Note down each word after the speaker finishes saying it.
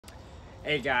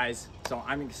Hey guys, so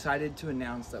I'm excited to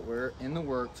announce that we're in the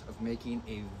works of making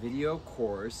a video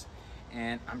course,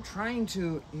 and I'm trying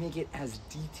to make it as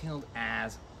detailed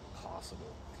as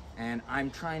possible. And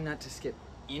I'm trying not to skip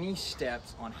any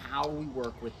steps on how we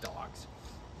work with dogs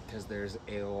because there's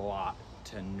a lot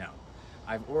to know.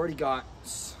 I've already got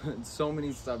so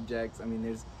many subjects. I mean,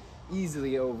 there's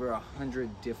easily over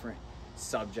 100 different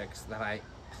subjects that I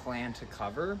plan to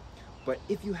cover. But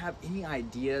if you have any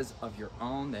ideas of your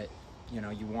own that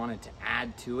you wanted to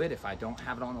add to it, if I don't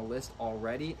have it on the list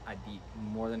already, I'd be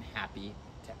more than happy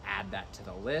to add that to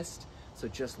the list. So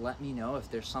just let me know if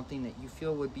there's something that you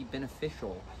feel would be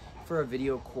beneficial for a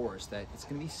video course, that it's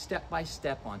going to be step by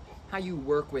step on how you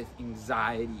work with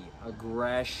anxiety,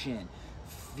 aggression,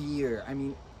 fear. I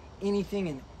mean, anything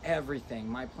and everything.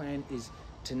 My plan is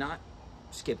to not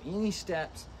skip any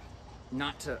steps,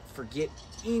 not to forget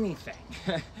anything.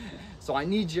 So I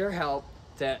need your help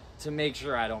to make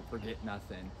sure I don't forget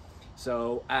nothing.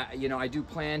 So, I do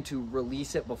plan to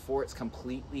release it before it's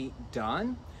completely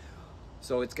done.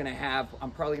 So it's gonna have, I'm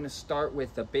probably gonna start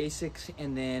with the basics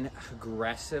and then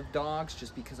aggressive dogs,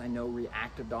 just because I know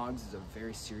reactive dogs is a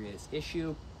very serious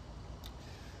issue.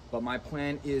 But my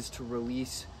plan is to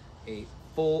release a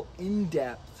full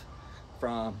in-depth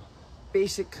from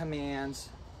basic commands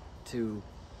to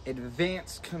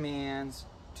advanced commands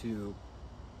to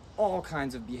all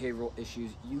kinds of behavioral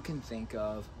issues you can think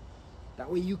of.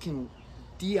 That way you can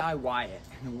DIY it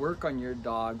and work on your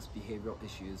dog's behavioral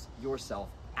issues yourself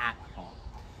at home.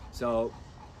 So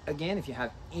again, if you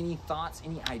have any thoughts,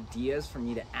 any ideas for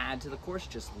me to add to the course,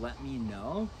 just let me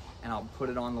know and I'll put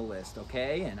it on the list,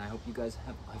 okay? And I hope you guys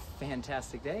have a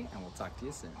fantastic day, and we'll talk to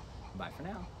you soon. Bye for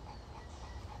now.